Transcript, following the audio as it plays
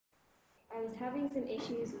I was having some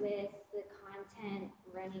issues with the content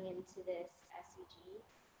running into this SVG,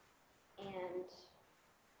 and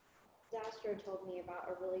Dastro told me about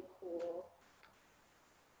a really cool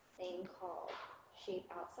thing called Shape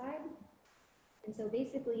Outside. And so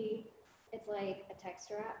basically, it's like a text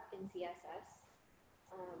wrap in CSS.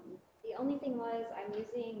 The only thing was I'm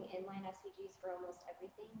using inline SVGs for almost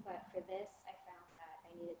everything, but for this, I found that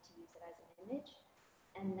I needed to use it as an image.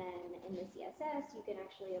 And then in the CSS, you can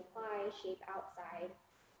actually apply Shape Outside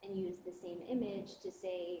and use the same image to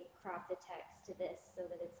say crop the text to this so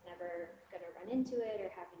that it's never going to run into it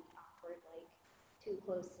or have any awkward like too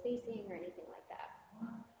close spacing or anything like that.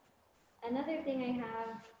 Another thing I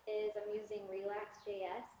have is I'm using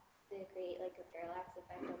Relax.js to create like a parallax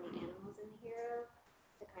effect on the animals in the hero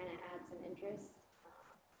to kind of add some interest.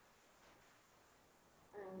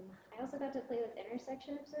 I also got to play with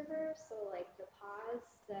intersection observer, so like the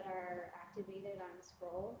pause that are activated on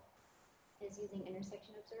scroll is using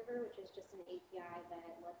intersection observer, which is just an API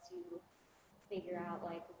that lets you figure out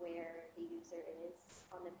like where the user is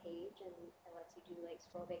on the page, and it lets you do like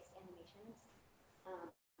scroll-based animations.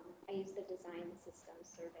 I use the design system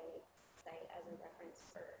survey site as a reference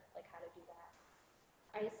for like how to do that.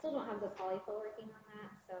 I still don't have the polyfill working on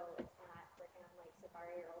that, so it's not working on like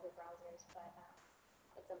Safari or older browsers, but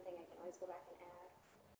it's something I can always go back and add.